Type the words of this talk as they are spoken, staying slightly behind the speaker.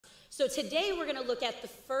So today we're going to look at the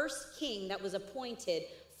first king that was appointed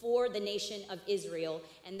for the nation of Israel,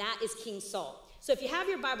 and that is King Saul. So if you have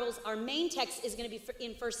your Bibles, our main text is going to be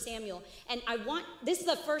in 1 Samuel. And this is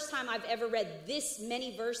the first time I've ever read this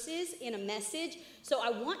many verses in a message. So I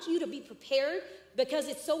want you to be prepared because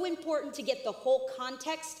it's so important to get the whole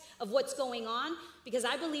context of what's going on, because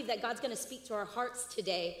I believe that God's going to speak to our hearts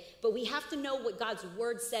today, but we have to know what God's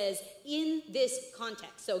word says in this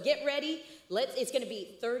context. So get ready. It's going to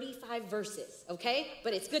be 35 verses, okay?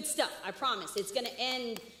 But it's good stuff, I promise. It's going to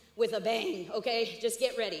end with a bang, okay? Just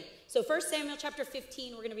get ready. So 1 Samuel chapter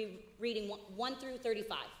 15, we're going to be reading 1 through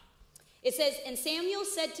 35. It says, "And Samuel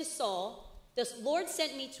said to Saul, 'The Lord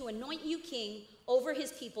sent me to anoint you king over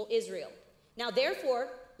his people Israel. Now therefore,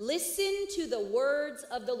 listen to the words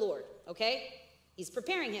of the Lord.'" Okay? He's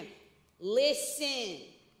preparing him. Listen.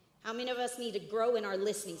 How many of us need to grow in our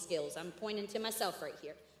listening skills? I'm pointing to myself right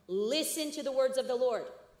here. Listen to the words of the Lord.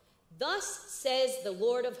 "Thus says the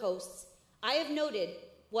Lord of hosts, I have noted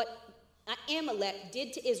what Amalek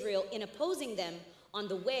did to Israel in opposing them on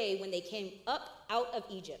the way when they came up out of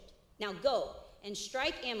Egypt. Now go and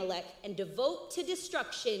strike Amalek and devote to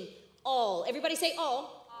destruction all," everybody say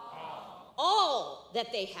all. All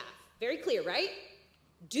that they have. Very clear, right?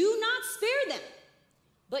 "Do not spare them,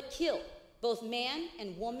 but kill both man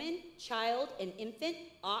and woman, child and infant,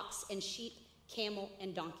 ox and sheep, camel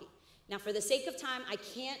and donkey." Now, for the sake of time, I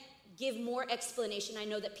can't give more explanation. I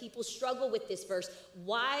know that people struggle with this verse.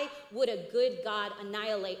 Why would a good God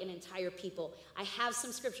annihilate an entire people? I have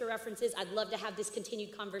some scripture references. I'd love to have this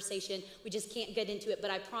continued conversation. We just can't get into it, but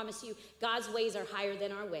I promise you, God's ways are higher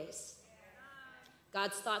than our ways.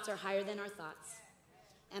 God's thoughts are higher than our thoughts.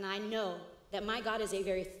 And I know that my God is a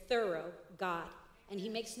very thorough God, and he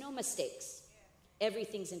makes no mistakes.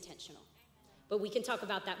 Everything's intentional. But we can talk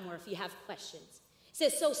about that more if you have questions. It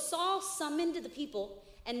says, "So Saul summoned the people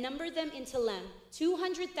and numbered them in Telem,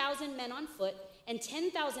 200,000 men on foot and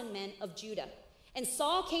 10,000 men of Judah. And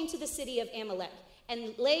Saul came to the city of Amalek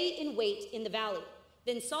and lay in wait in the valley.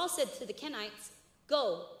 Then Saul said to the Kenites,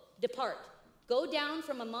 'Go, depart, go down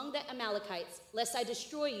from among the Amalekites, lest I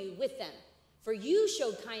destroy you with them. For you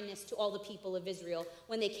showed kindness to all the people of Israel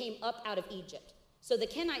when they came up out of Egypt.' So the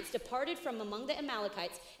Kenites departed from among the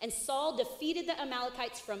Amalekites, and Saul defeated the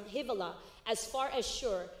Amalekites from Havilah as far as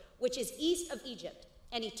Shur, which is east of Egypt.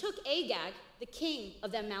 And he took Agag, the king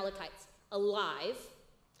of the Amalekites, alive,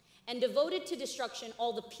 and devoted to destruction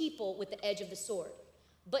all the people with the edge of the sword.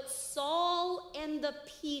 But Saul and the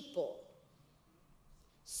people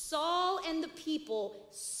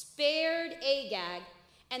spared Agag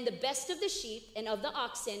and the best of the sheep and of the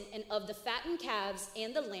oxen and of the fattened calves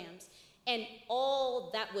and the lambs and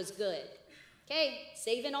all that was good." Okay,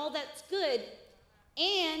 saving all that's good,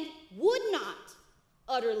 "and would not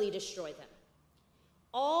utterly destroy them.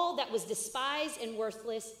 All that was despised and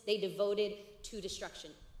worthless they devoted to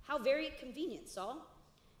destruction." How very convenient, Saul.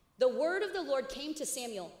 "The word of the Lord came to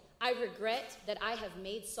Samuel. I regret that I have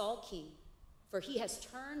made Saul king, for he has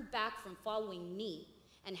turned back from following me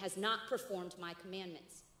and has not performed my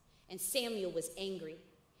commandments." And Samuel was angry,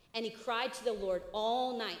 and he cried to the Lord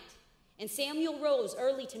all night. And Samuel rose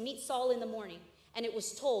early to meet Saul in the morning, and it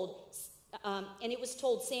was told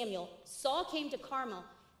Samuel, "Saul came to Carmel,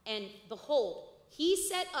 and behold, he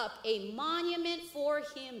set up a monument for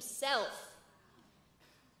himself."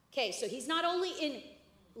 Okay, so he's not only in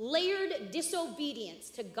layered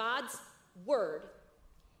disobedience to God's word,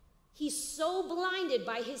 he's so blinded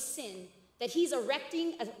by his sin that he's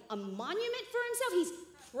erecting a monument for himself. He's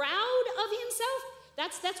proud of himself.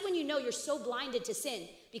 That's when you know you're so blinded to sin,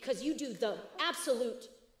 because you do the absolute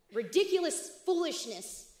ridiculous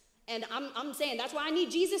foolishness. And I'm saying that's why I need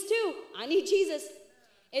Jesus too. I need Jesus.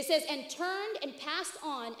 It says, "And turned and passed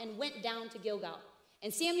on and went down to Gilgal.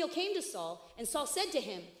 And Samuel came to Saul, and Saul said to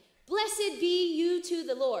him, 'Blessed be you to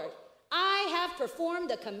the Lord. I have performed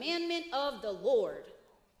the commandment of the Lord.'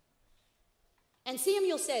 And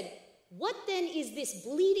Samuel said, 'What then is this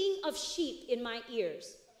bleating of sheep in my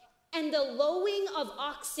ears and the lowing of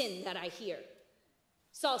oxen that I hear?'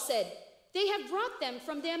 Saul said, 'They have brought them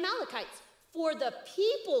from the Amalekites, for the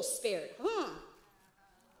people spared.'"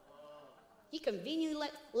 He conveniently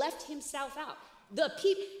left himself out. The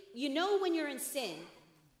people, you know when you're in sin,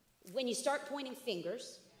 when you start pointing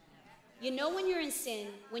fingers. You know when you're in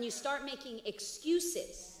sin, when you start making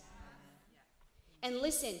excuses. And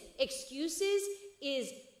listen, excuses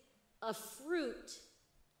is a fruit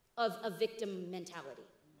of a victim mentality.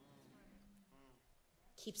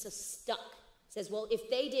 Keeps us stuck. Says, well, if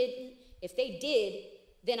they did,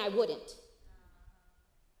 then I wouldn't.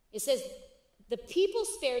 It says, "The people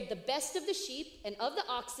spared the best of the sheep and of the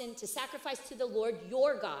oxen to sacrifice to the Lord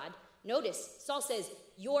your God, Notice, Saul says,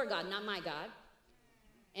 your God, not my God.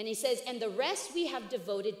 And he says, and the rest we have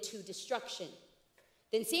devoted to destruction.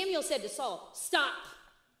 Then Samuel said to Saul, stop.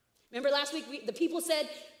 Remember last week the people said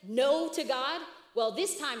no to God? Well,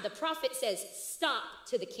 this time the prophet says, stop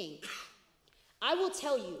to the king. I will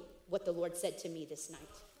tell you what the Lord said to me this night.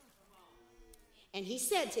 And he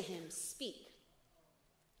said to him, speak.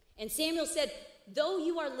 And Samuel said, though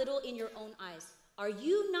you are little in your own eyes, are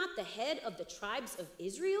you not the head of the tribes of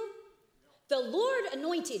Israel? The Lord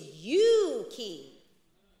anointed you king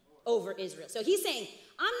over Israel. So he's saying,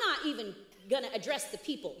 I'm not even going to address the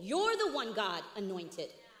people. You're the one God anointed.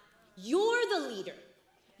 You're the leader.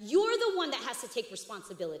 You're the one that has to take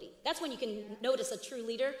responsibility. That's when you can notice a true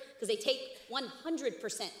leader, because they take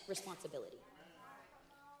 100% responsibility.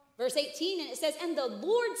 Verse 18, and it says, and the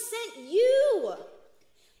Lord sent you.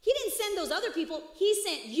 He didn't send those other people. He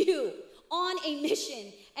sent you on a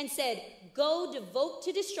mission and said, go devote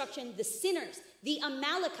to destruction the sinners, the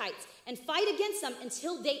Amalekites, and fight against them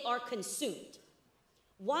until they are consumed.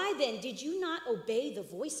 Why then did you not obey the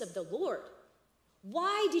voice of the Lord?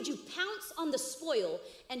 Why did you pounce on the spoil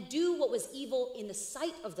and do what was evil in the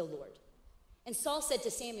sight of the Lord? And Saul said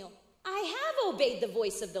to Samuel, I have obeyed the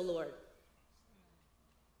voice of the Lord.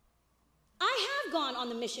 I have gone on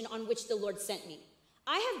the mission on which the Lord sent me.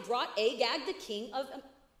 I have brought Agag, the king of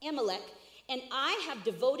Amalek, and I have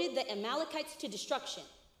devoted the Amalekites to destruction.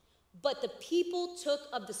 But the people took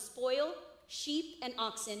of the spoil, sheep and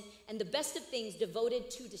oxen, and the best of things devoted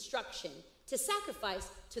to destruction, to sacrifice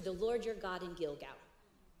to the Lord your God in Gilgal.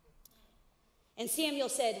 And Samuel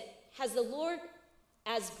said, has the Lord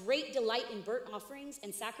as great delight in burnt offerings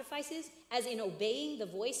and sacrifices as in obeying the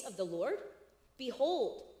voice of the Lord?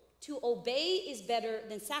 Behold, to obey is better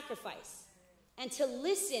than sacrifice, and to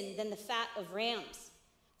listen than the fat of rams.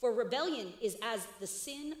 For rebellion is as the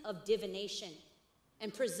sin of divination,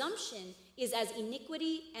 and presumption is as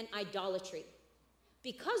iniquity and idolatry.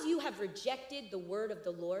 Because you have rejected the word of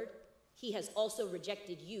the Lord, he has also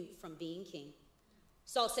rejected you from being king.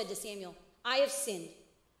 Saul said to Samuel, I have sinned,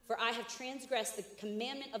 for I have transgressed the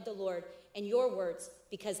commandment of the Lord and your words,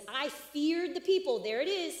 because I feared the people. There it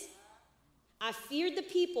is. I feared the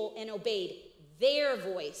people and obeyed their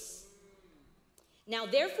voice. Now,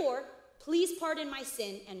 therefore, please pardon my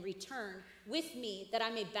sin and return with me that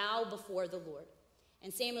I may bow before the Lord.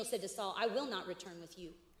 And Samuel said to Saul, I will not return with you,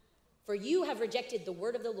 for you have rejected the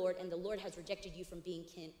word of the Lord, and the Lord has rejected you from being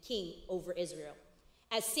king over Israel.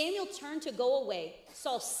 As Samuel turned to go away,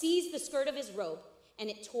 Saul seized the skirt of his robe,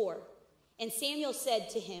 and it tore. And Samuel said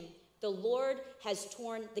to him, the Lord has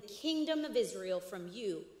torn the kingdom of Israel from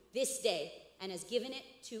you this day, and has given it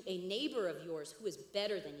to a neighbor of yours who is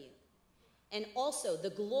better than you. And also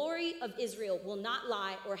the glory of Israel will not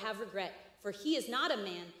lie or have regret, for he is not a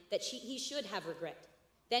man that he should have regret.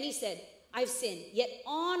 Then he said, I've sinned, yet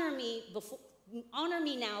honor me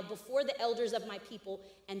now before the elders of my people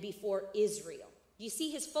and before Israel. Do you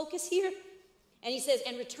see his focus here? And he says,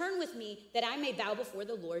 and return with me that I may bow before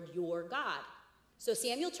the Lord your God. So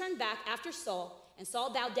Samuel turned back after Saul, and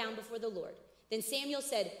Saul bowed down before the Lord. Then Samuel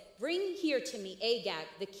said, bring here to me Agag,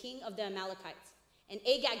 the king of the Amalekites. And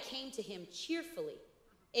Agag came to him cheerfully.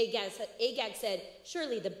 Agag said,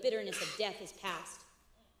 surely the bitterness of death is past.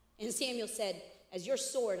 And Samuel said, as your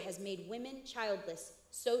sword has made women childless,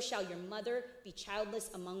 so shall your mother be childless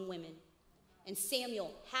among women. And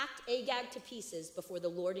Samuel hacked Agag to pieces before the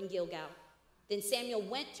Lord in Gilgal. Then Samuel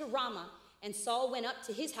went to Ramah, and Saul went up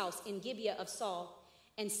to his house in Gibeah of Saul.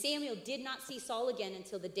 And Samuel did not see Saul again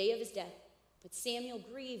until the day of his death. But Samuel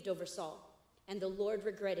grieved over Saul, and the Lord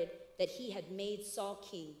regretted that he had made Saul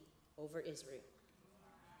king over Israel.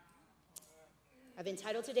 I've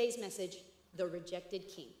entitled today's message, The Rejected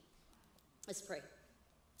King. Let's pray.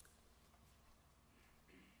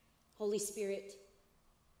 Holy Spirit,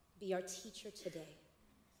 be our teacher today.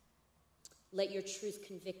 Let your truth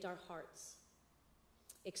convict our hearts.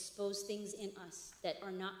 Expose things in us that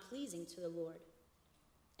are not pleasing to the Lord.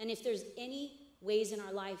 And if there's any ways in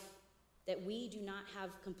our life that we do not have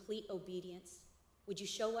complete obedience, would you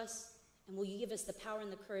show us, and will you give us the power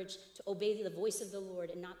and the courage to obey the voice of the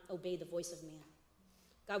Lord and not obey the voice of man?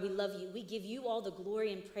 God, we love you. We give you all the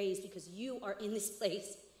glory and praise because you are in this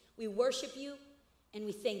place. We worship you, and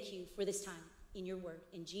we thank you for this time in your word.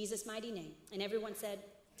 In Jesus' mighty name. And everyone said,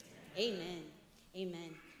 amen.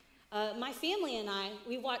 Amen. My family and I,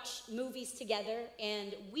 we watch movies together,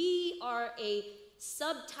 and we are a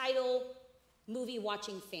subtitle movie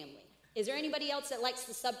watching family. Is there anybody else that likes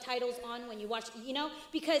the subtitles on when you watch,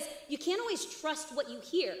 because you can't always trust what you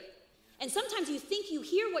hear. And sometimes you think you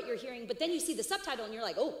hear what you're hearing, but then you see the subtitle and you're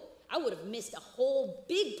like, oh, I would have missed a whole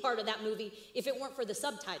big part of that movie if it weren't for the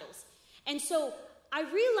subtitles. And so I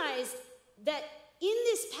realized that in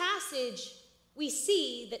this passage, we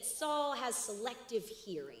see that Saul has selective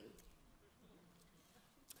hearing.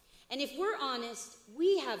 And if we're honest,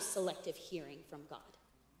 we have selective hearing from God.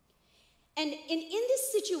 And in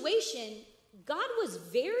this situation, God was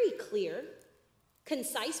very clear,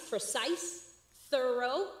 concise, precise,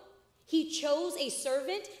 thorough. He chose a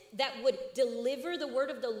servant that would deliver the word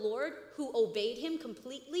of the Lord who obeyed him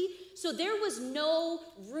completely. So there was no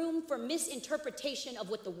room for misinterpretation of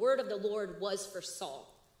what the word of the Lord was for Saul.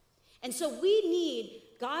 And so we need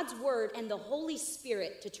God's word and the Holy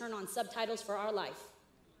Spirit to turn on subtitles for our life.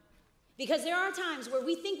 Because there are times where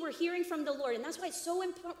we think we're hearing from the Lord, and that's why it's so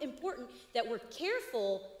important that we're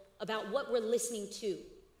careful about what we're listening to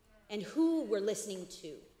and who we're listening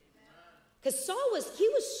to. Because Saul was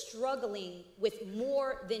struggling with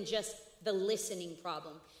more than just the listening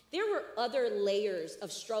problem. There were other layers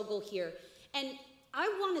of struggle here. And I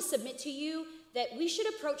want to submit to you that we should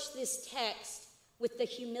approach this text with the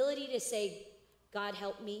humility to say, God,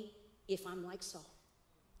 help me if I'm like Saul.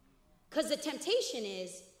 Because the temptation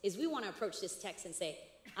is we want to approach this text and say,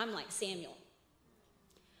 I'm like Samuel.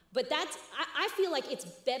 But I feel like it's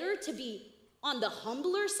better to be on the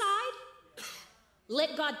humbler side.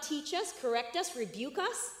 Let God teach us, correct us, rebuke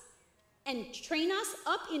us, and train us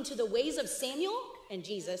up into the ways of Samuel and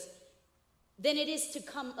Jesus than it is to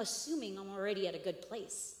come assuming I'm already at a good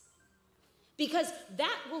place. Because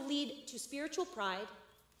that will lead to spiritual pride,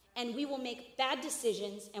 and we will make bad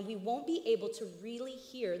decisions, and we won't be able to really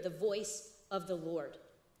hear the voice of the Lord.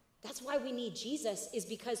 That's why we need Jesus, is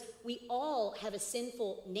because we all have a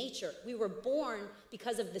sinful nature. We were born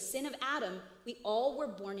because of the sin of Adam. We all were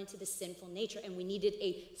born into the sinful nature, and we needed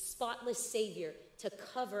a spotless Savior to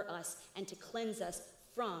cover us and to cleanse us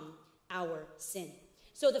from our sin.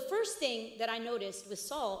 So the first thing that I noticed with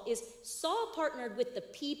Saul is Saul partnered with the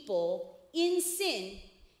people in sin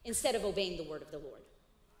instead of obeying the word of the Lord.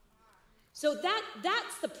 So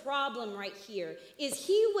that's the problem right here, is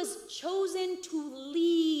he was chosen to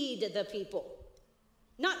lead the people,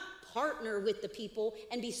 not partner with the people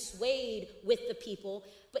and be swayed with the people,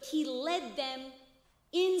 but he led them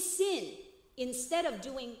in sin instead of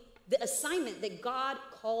doing the assignment that God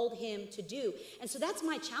called him to do. And so that's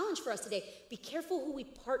my challenge for us today. Be careful who we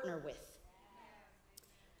partner with.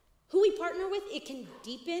 Who we partner with, it can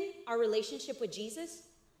deepen our relationship with Jesus,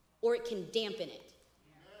 or it can dampen it.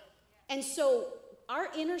 And so our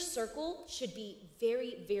inner circle should be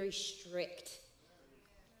very, very strict.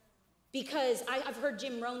 Because I've heard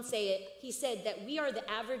Jim Rohn say it. He said that we are the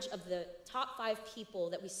average of the top 5 people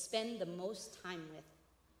that we spend the most time with.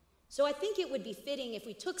 So I think it would be fitting if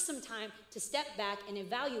we took some time to step back and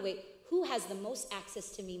evaluate who has the most access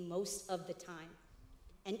to me most of the time.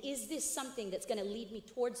 And is this something that's going to lead me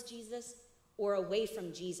towards Jesus or away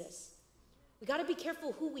from Jesus? We got to be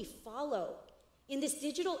careful who we follow. In this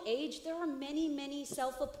digital age, there are many, many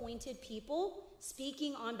self-appointed people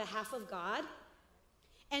speaking on behalf of God.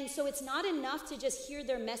 And so it's not enough to just hear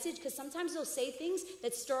their message, because sometimes they'll say things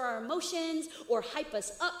that stir our emotions or hype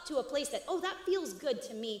us up to a place that, oh, that feels good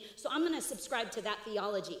to me, so I'm going to subscribe to that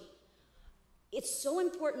theology. It's so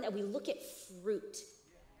important that we look at fruit.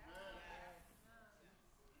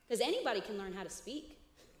 Because anybody can learn how to speak.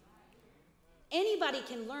 Anybody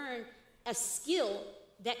can learn a skill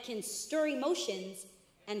that can stir emotions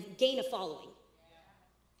and gain a following.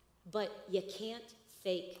 But you can't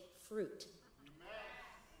fake fruit.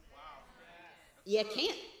 You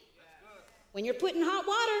can't. When you're putting hot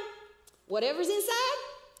water, whatever's inside,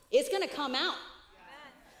 it's going to come out.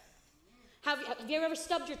 Have you ever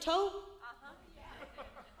stubbed your toe?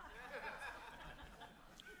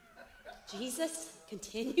 Jesus,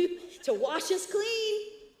 continue to wash us clean.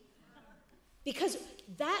 Because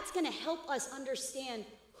that's going to help us understand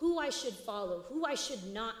who I should follow, who I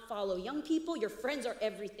should not follow. Young people, your friends are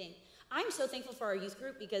everything. I'm so thankful for our youth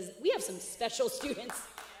group because we have some special students.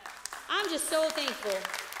 I'm just so thankful.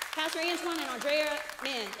 Pastor Antoine and Andrea,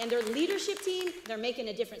 man, and their leadership team, they're making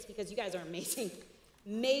a difference because you guys are amazing.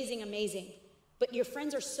 Amazing, amazing. But your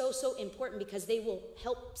friends are so, so important because they will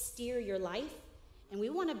help steer your life. And we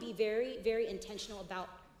want to be very, very intentional about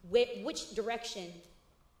which direction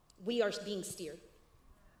we are being steered.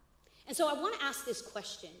 And so I want to ask this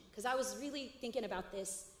question, because I was really thinking about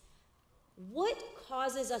this. What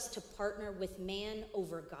causes us to partner with man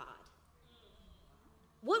over God?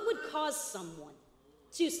 What would cause someone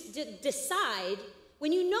to decide,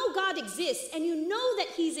 when you know God exists and you know that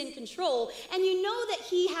he's in control and you know that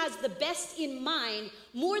he has the best in mind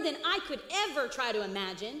more than I could ever try to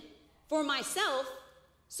imagine for myself?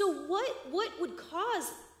 So what would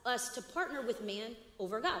cause us to partner with man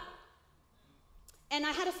over God. And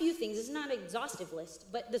I had a few things. It's not an exhaustive list,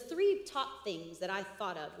 but the 3 top things that I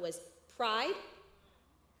thought of was pride,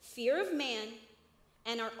 fear of man,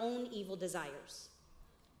 and our own evil desires.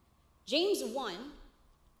 James 1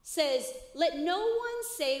 says, "Let no one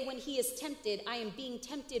say when he is tempted, I am being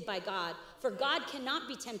tempted by God, for God cannot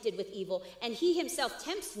be tempted with evil, and he himself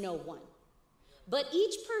tempts no one. But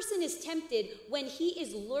each person is tempted when he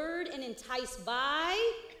is lured and enticed by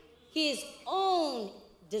his own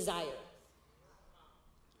desire.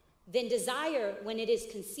 Then desire, when it is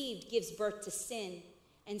conceived, gives birth to sin,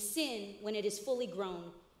 and sin, when it is fully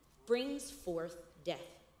grown, brings forth death."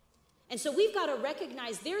 And so we've got to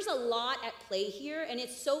recognize there's a lot at play here, and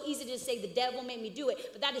it's so easy to say the devil made me do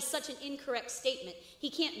it, but that is such an incorrect statement. He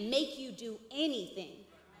can't make you do anything.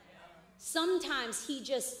 Sometimes he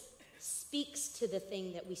just speaks to the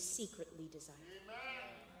thing that we secretly desire.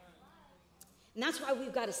 And that's why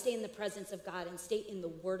we've got to stay in the presence of God and stay in the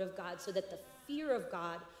Word of God, so that the fear of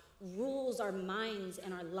God rules our minds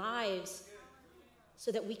and our lives,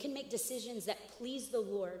 so that we can make decisions that please the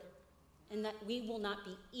Lord, and that we will not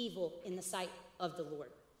be evil in the sight of the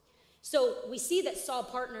Lord. So we see that Saul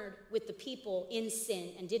partnered with the people in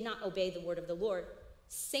sin and did not obey the word of the Lord.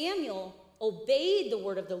 Samuel obeyed the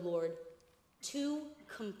word of the Lord to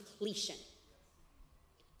completion.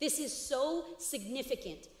 This is so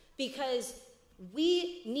significant because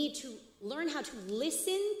we need to learn how to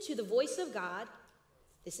listen to the voice of God.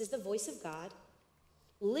 This is the voice of God.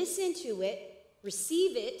 Listen to it,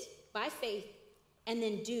 receive it by faith, and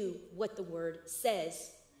then do what the word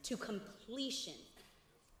says to completion.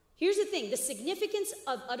 Here's the thing. The significance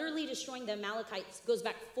of utterly destroying the Amalekites goes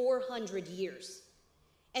back 400 years.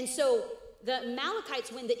 And so the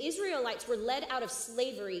Amalekites, when the Israelites were led out of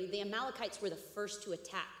slavery, the Amalekites were the first to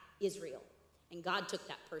attack Israel. And God took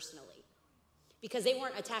that personally. Because they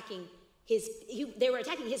weren't attacking they were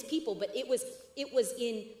attacking his people, but it was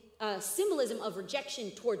in symbolism of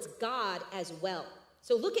rejection towards God as well.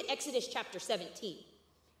 So look at Exodus chapter 17.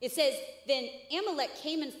 It says, "Then Amalek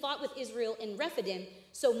came and fought with Israel in Rephidim.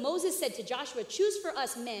 So Moses said to Joshua, 'Choose for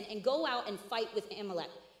us men and go out and fight with Amalek.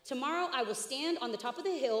 Tomorrow I will stand on the top of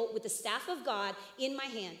the hill with the staff of God in my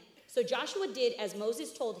hand.' So Joshua did as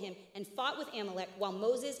Moses told him and fought with Amalek, while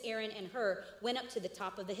Moses, Aaron, and Hur went up to the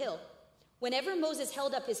top of the hill. Whenever Moses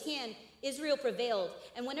held up his hand, Israel prevailed,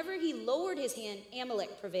 and whenever he lowered his hand,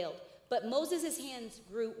 Amalek prevailed. But Moses' hands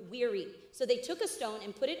grew weary. So they took a stone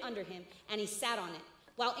and put it under him, and he sat on it,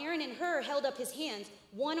 while Aaron and Hur held up his hands,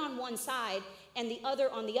 one on one side and the other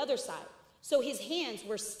on the other side. So his hands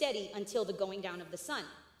were steady until the going down of the sun.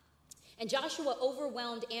 And Joshua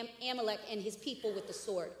overwhelmed Amalek and his people with the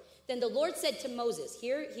sword. Then the Lord said to Moses,"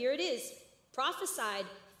 here it is, prophesied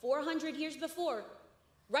 400 years before,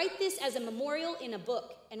 "Write this as a memorial in a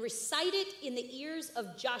book and recite it in the ears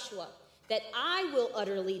of Joshua, that I will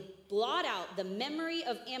utterly blot out the memory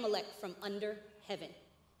of Amalek from under heaven."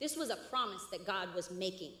 This was a promise that God was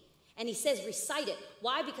making. And he says, recite it.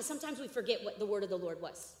 Why? Because sometimes we forget what the word of the Lord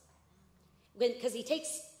was. Because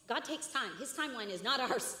God takes time. His timeline is not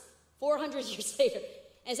ours. 400 years later.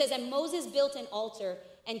 And it says, "And Moses built an altar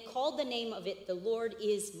and called the name of it, 'The Lord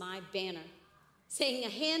is my banner,' saying, 'A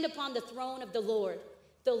hand upon the throne of the Lord.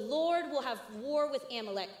 The Lord will have war with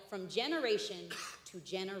Amalek from generation to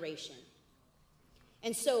generation.'"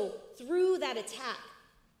 And so through that attack,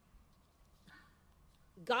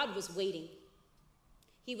 God was waiting.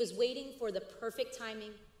 He was waiting for the perfect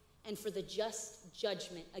timing and for the just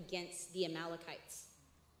judgment against the Amalekites.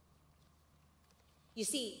 You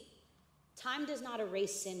see, time does not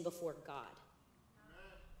erase sin before God.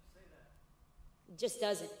 It just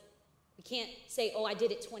doesn't. We can't say, "Oh, I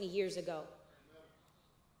did it 20 years ago."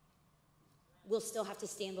 We'll still have to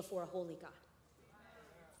stand before a holy God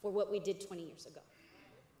for what we did 20 years ago.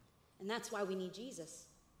 And that's why we need Jesus.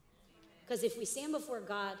 Because if we stand before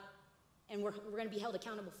God and we're going to be held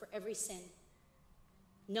accountable for every sin,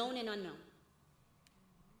 known and unknown.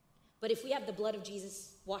 But if we have the blood of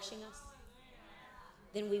Jesus washing us,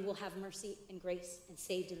 then we will have mercy and grace and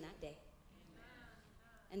saved in that day.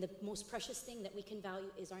 And the most precious thing that we can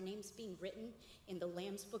value is our names being written in the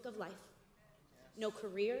Lamb's Book of Life. No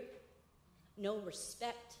career, no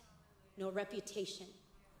respect, no reputation,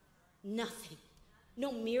 nothing.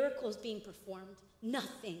 No miracles being performed,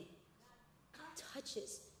 nothing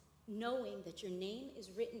touches knowing that your name is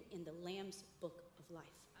written in the Lamb's Book of Life.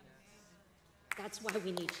 That's why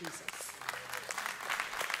we need Jesus.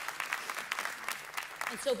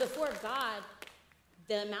 And so before God,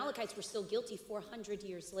 the Amalekites were still guilty 400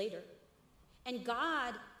 years later. And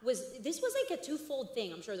this was like a twofold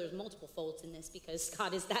thing. I'm sure there's multiple folds in this because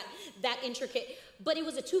God is that intricate. But it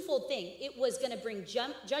was a twofold thing. It was going to bring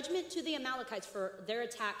judgment to the Amalekites for their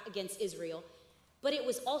attack against Israel. But it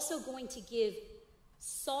was also going to give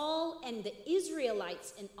Saul and the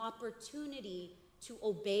Israelites an opportunity to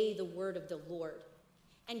obey the word of the Lord.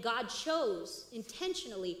 And God chose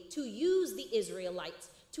intentionally to use the Israelites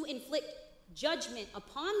to inflict judgment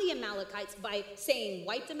upon the Amalekites by saying,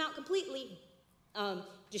 wipe them out completely,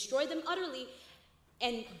 destroy them utterly.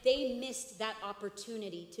 And they missed that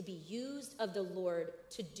opportunity to be used of the Lord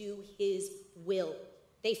to do his will.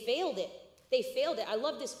 They failed it. They failed it. I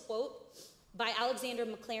love this quote by Alexander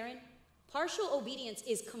McLaren. Partial obedience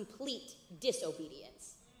is complete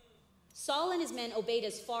disobedience. Saul and his men obeyed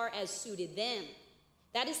as far as suited them.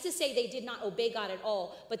 That is to say, they did not obey God at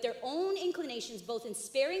all, but their own inclinations, both in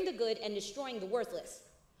sparing the good and destroying the worthless.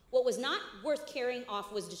 What was not worth carrying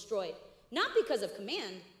off was destroyed, not because of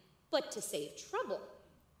command, but to save trouble.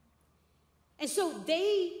 And so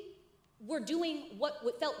they were doing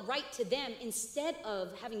what felt right to them instead of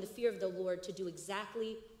having the fear of the Lord to do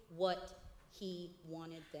exactly what he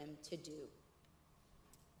wanted them to do.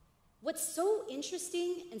 What's so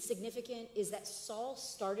interesting and significant is that Saul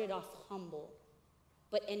started off humble,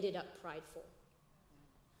 but ended up prideful.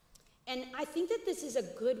 And I think that this is a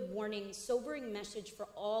good warning, sobering message for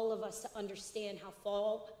all of us to understand how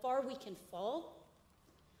far we can fall.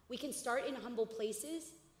 We can start in humble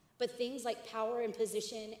places, but things like power and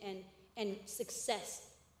position and success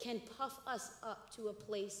can puff us up to a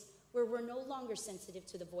place where we're no longer sensitive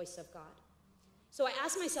to the voice of God. So I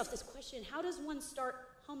asked myself this question: how does one start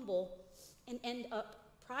humble and end up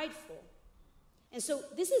prideful? And so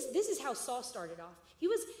this is how Saul started off.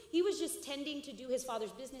 He was just tending to do his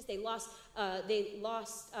father's business. They lost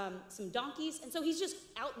some donkeys, and so he's just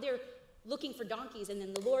out there looking for donkeys. And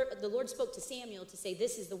then the Lord spoke to Samuel to say,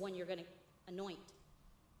 "This is the one you're going to anoint."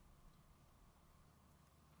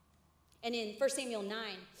 And in 1 Samuel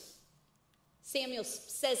 9, Samuel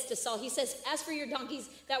says to Saul, he says, "As for your donkeys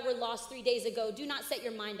that were lost 3 days ago, do not set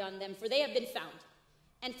your mind on them, for they have been found.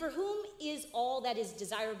 And for whom is all that is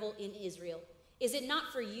desirable in Israel? Is it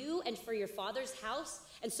not for you and for your father's house?"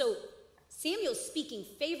 And so Samuel's speaking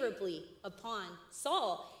favorably upon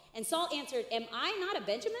Saul. And Saul answered, "Am I not a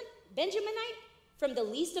Benjaminite from the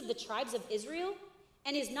least of the tribes of Israel?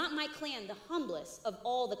 And is not my clan the humblest of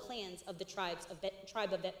all the clans of the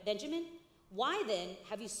tribe of Benjamin? Why then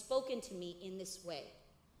have you spoken to me in this way?"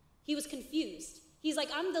 He was confused. He's like,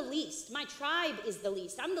 "I'm the least. My tribe is the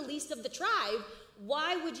least. I'm the least of the tribe.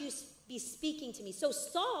 Why would you be speaking to me?" So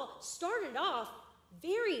Saul started off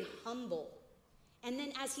very humble. And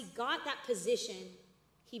then as he got that position,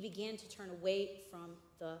 he began to turn away from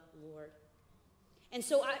the Lord. And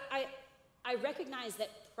so I recognize that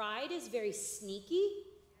pride is very sneaky,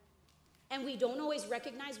 and we don't always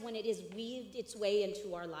recognize when it is weaved its way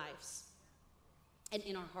into our lives and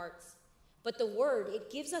in our hearts. But the word, it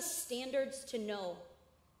gives us standards to know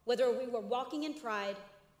whether we were walking in pride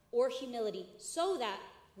or humility so that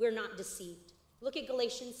we're not deceived. Look at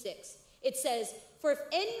Galatians 6. It says, "For if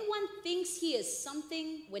anyone thinks he is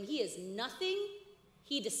something when he is nothing,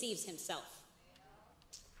 he deceives himself.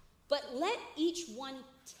 But let each one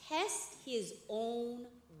test his own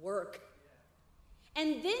work.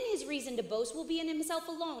 And then his reason to boast will be in himself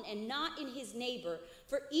alone and not in his neighbor,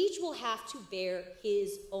 for each will have to bear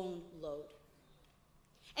his own load."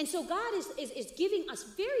 And so God is giving us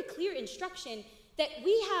very clear instruction that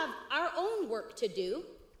we have our own work to do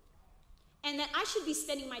and that I should be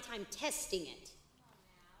spending my time testing it.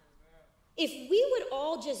 If we would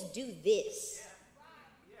all just do this,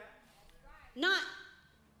 not,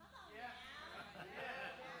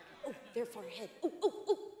 "Oh, they're far ahead.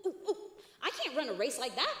 Oh. I can't run a race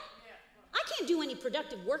like that. I can't do any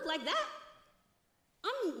productive work like that.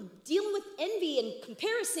 I'm dealing with envy and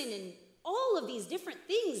comparison and all of these different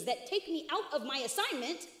things that take me out of my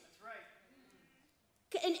assignment." That's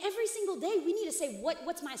right. And every single day we need to say,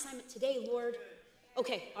 what's my assignment today, Lord?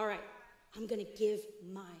 Okay, all right. I'm going to give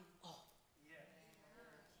my all.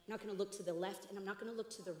 I'm not going to look to the left and I'm not going to look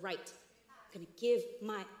to the right. I'm going to give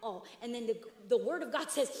my all. And then the word of God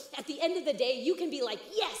says at the end of the day, you can be like,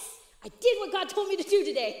 "Yes, I did what God told me to do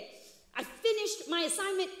today. I finished my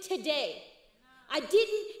assignment today. I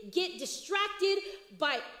didn't get distracted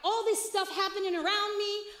by all this stuff happening around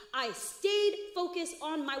me. I stayed focused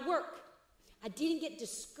on my work. I didn't get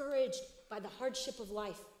discouraged by the hardship of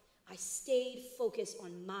life. I stayed focused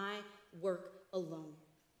on my work alone."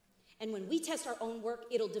 And when we test our own work,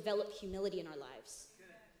 it'll develop humility in our lives.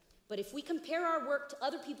 But if we compare our work to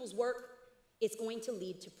other people's work, it's going to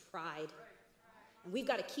lead to pride. And we've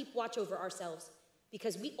got to keep watch over ourselves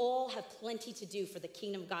because we all have plenty to do for the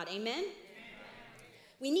kingdom of God. Amen?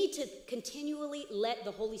 We need to continually let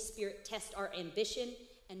the Holy Spirit test our ambition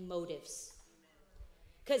and motives.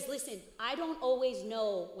 Because listen, I don't always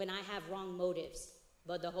know when I have wrong motives,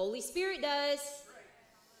 but the Holy Spirit does.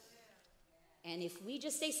 And if we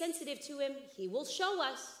just stay sensitive to him, he will show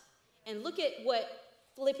us. And look at what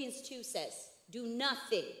Philippians 2 says. Do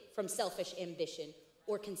nothing from selfish ambition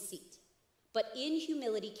or conceit, but in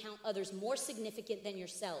humility count others more significant than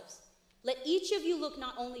yourselves. Let each of you look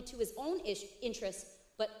not only to his own interests,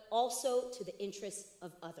 but also to the interests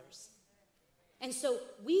of others. And so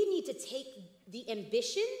we need to take the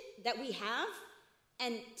ambition that we have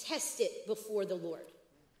and test it before the Lord.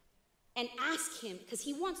 And ask him, because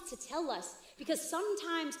he wants to tell us. Because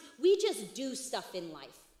sometimes we just do stuff in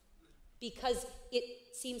life because it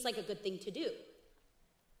seems like a good thing to do.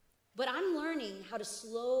 But I'm learning how to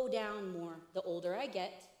slow down more the older I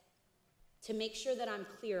get to make sure that I'm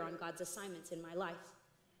clear on God's assignments in my life.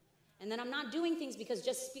 And then I'm not doing things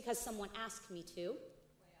just because someone asked me to.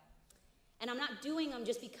 And I'm not doing them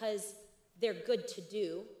just because they're good to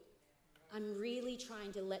do. I'm really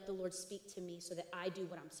trying to let the Lord speak to me so that I do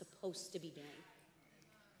what I'm supposed to be doing.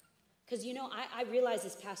 Because, I realized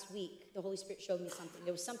this past week, the Holy Spirit showed me something.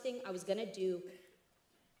 There was something I was going to do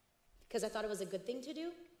because I thought it was a good thing to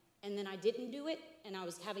do. And then I didn't do it. And I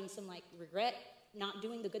was having some, regret not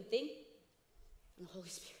doing the good thing. And the Holy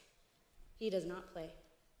Spirit, he does not play.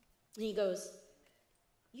 And he goes,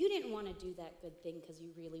 you didn't want to do that good thing because you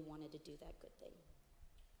really wanted to do that good thing.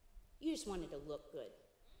 You just wanted to look good.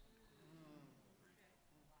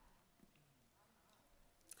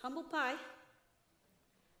 Humble pie,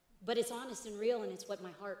 but it's honest and real, and it's what my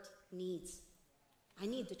heart needs. I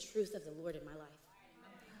need the truth of the Lord in my life.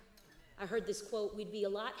 I heard this quote, we'd be a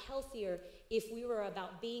lot healthier if we were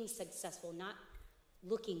about being successful, not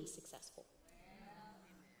looking successful.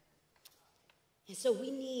 And so we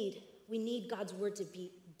need God's word to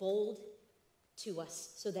be bold to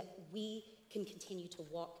us so that we can continue to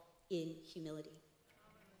walk in humility.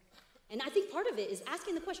 And I think part of it is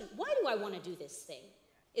asking the question, why do I want to do this thing?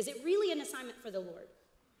 Is it really an assignment for the Lord?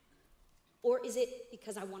 Or is it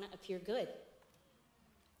because I want to appear good?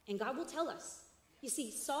 And God will tell us. You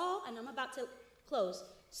see, Saul, and I'm about to close,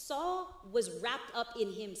 Saul was wrapped up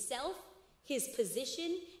in himself, his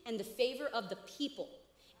position, and the favor of the people.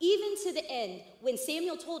 Even to the end, when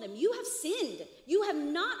Samuel told him, you have sinned, you have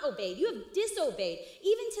not obeyed, you have disobeyed.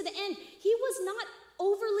 Even to the end, he was not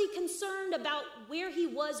overly concerned about where he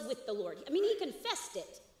was with the Lord. I mean, he confessed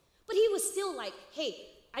it, but he was still like, hey,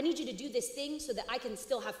 I need you to do this thing so that I can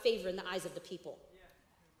still have favor in the eyes of the people.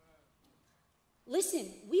 Listen,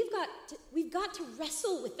 we've got to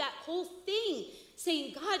wrestle with that whole thing,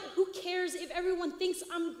 saying, God, who cares if everyone thinks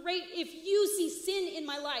I'm great if you see sin in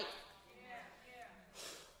my life?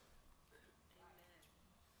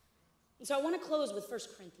 And so I want to close with 1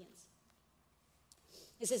 Corinthians.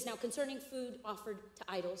 It says, now concerning food offered to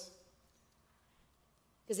idols,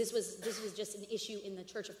 because this was just an issue in the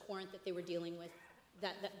church of Corinth that they were dealing with.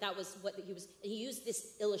 That was what he used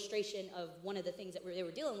this illustration of one of the things that they were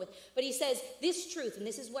dealing with. But he says, this truth, and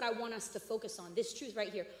this is what I want us to focus on, this truth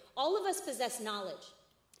right here. All of us possess knowledge.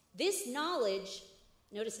 This knowledge,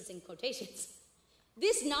 notice it's in quotations,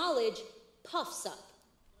 this knowledge puffs up.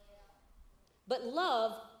 But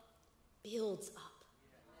love builds up.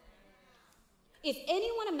 If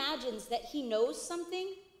anyone imagines that he knows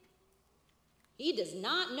something, he does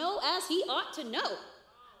not know as he ought to know.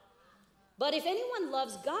 But if anyone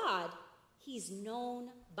loves God, he's known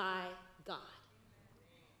by God.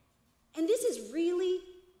 And this is really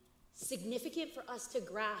significant for us to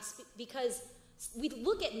grasp because we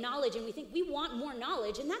look at knowledge and we think we want more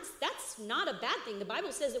knowledge, and that's not a bad thing. The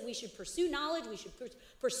Bible says that we should pursue knowledge, we should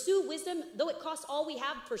pursue wisdom. Though it costs all we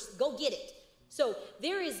have, go get it. So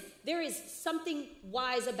there is something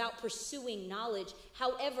wise about pursuing knowledge.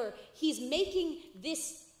 However, he's making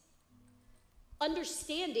this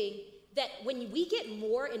understanding that when we get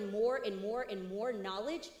more and more and more and more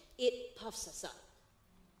knowledge, it puffs us up.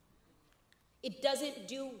 It doesn't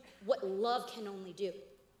do what love can only do.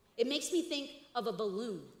 It makes me think of a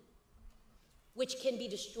balloon, which can be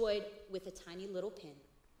destroyed with a tiny little pin.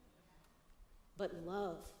 But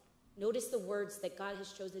love, notice the words that God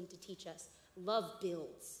has chosen to teach us. Love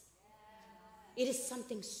builds. It is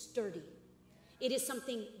something sturdy. It is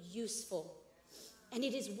something useful. And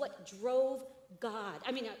it is what drove God.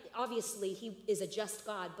 I mean, obviously, he is a just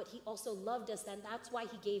God, but he also loved us, and that's why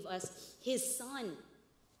he gave us his son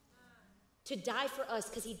to die for us,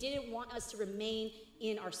 because he didn't want us to remain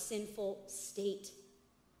in our sinful state.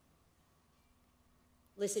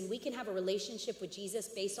 Listen, we can have a relationship with Jesus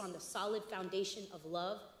based on the solid foundation of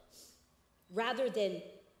love rather than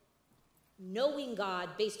knowing God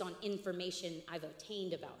based on information I've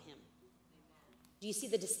obtained about him. Do you see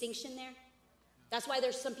the distinction there? That's why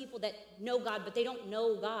there's some people that know God, but they don't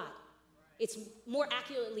know God. It's more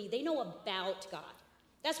accurately, they know about God.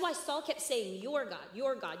 That's why Saul kept saying, your God,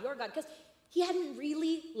 your God, your God, because he hadn't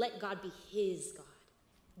really let God be his God.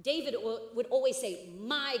 David would always say,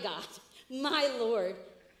 my God, my Lord.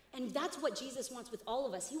 And that's what Jesus wants with all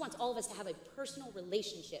of us. He wants all of us to have a personal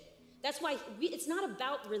relationship. That's why it's not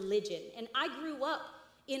about religion. And I grew up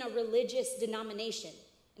in a religious denomination.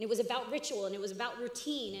 And it was about ritual, and it was about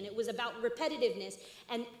routine, and it was about repetitiveness.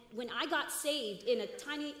 And when I got saved in a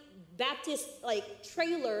tiny Baptist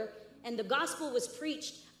trailer and the gospel was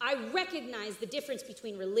preached, I recognized the difference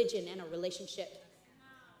between religion and a relationship.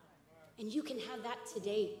 And you can have that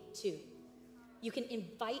today too. You can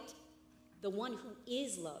invite the one who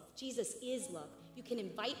is love. Jesus is love. You can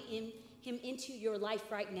invite him into your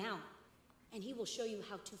life right now, and he will show you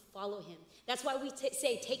how to follow him. That's why we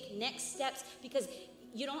say take next steps, because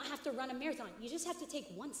you don't have to run a marathon. You just have to take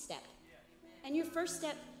one step. And your first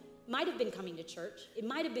step might have been coming to church. It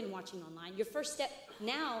might have been watching online. Your first step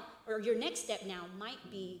now, or your next step now, might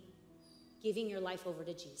be giving your life over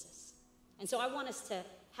to Jesus. And so I want us to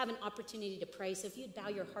have an opportunity to pray. So if you'd bow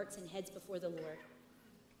your hearts and heads before the Lord.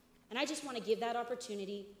 And I just want to give that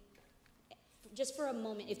opportunity just for a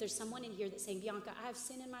moment. If there's someone in here that's saying, Bianca, I have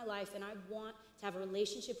sin in my life and I want to have a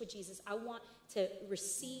relationship with Jesus. I want to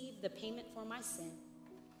receive the payment for my sin.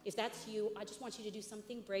 If that's you, I just want you to do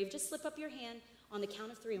something brave. Just slip up your hand on the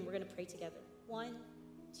count of 3, and we're going to pray together. 1,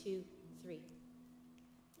 2, 3.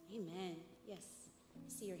 Amen. Yes. I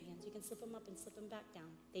see your hands. You can slip them up and slip them back down.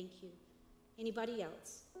 Thank you. Anybody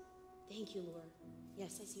else? Thank you, Lord.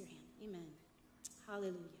 Yes, I see your hand. Amen.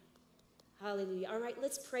 Hallelujah. Hallelujah. All right,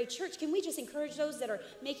 let's pray. Church, can we just encourage those that are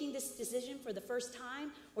making this decision for the first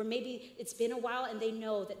time, or maybe it's been a while and they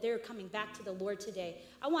know that they're coming back to the Lord today?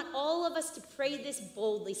 I want all of us to pray this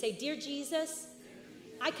boldly. Say, Dear Jesus,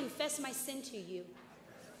 I confess my sin to you.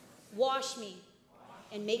 Wash me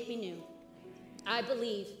and make me new. I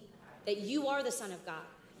believe that you are the Son of God.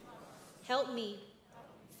 Help me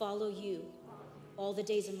follow you all the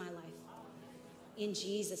days of my life. In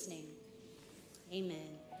Jesus' name,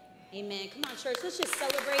 amen. Amen. Come on, church. Let's just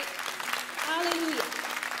celebrate. Hallelujah.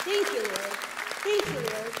 Thank you, Lord.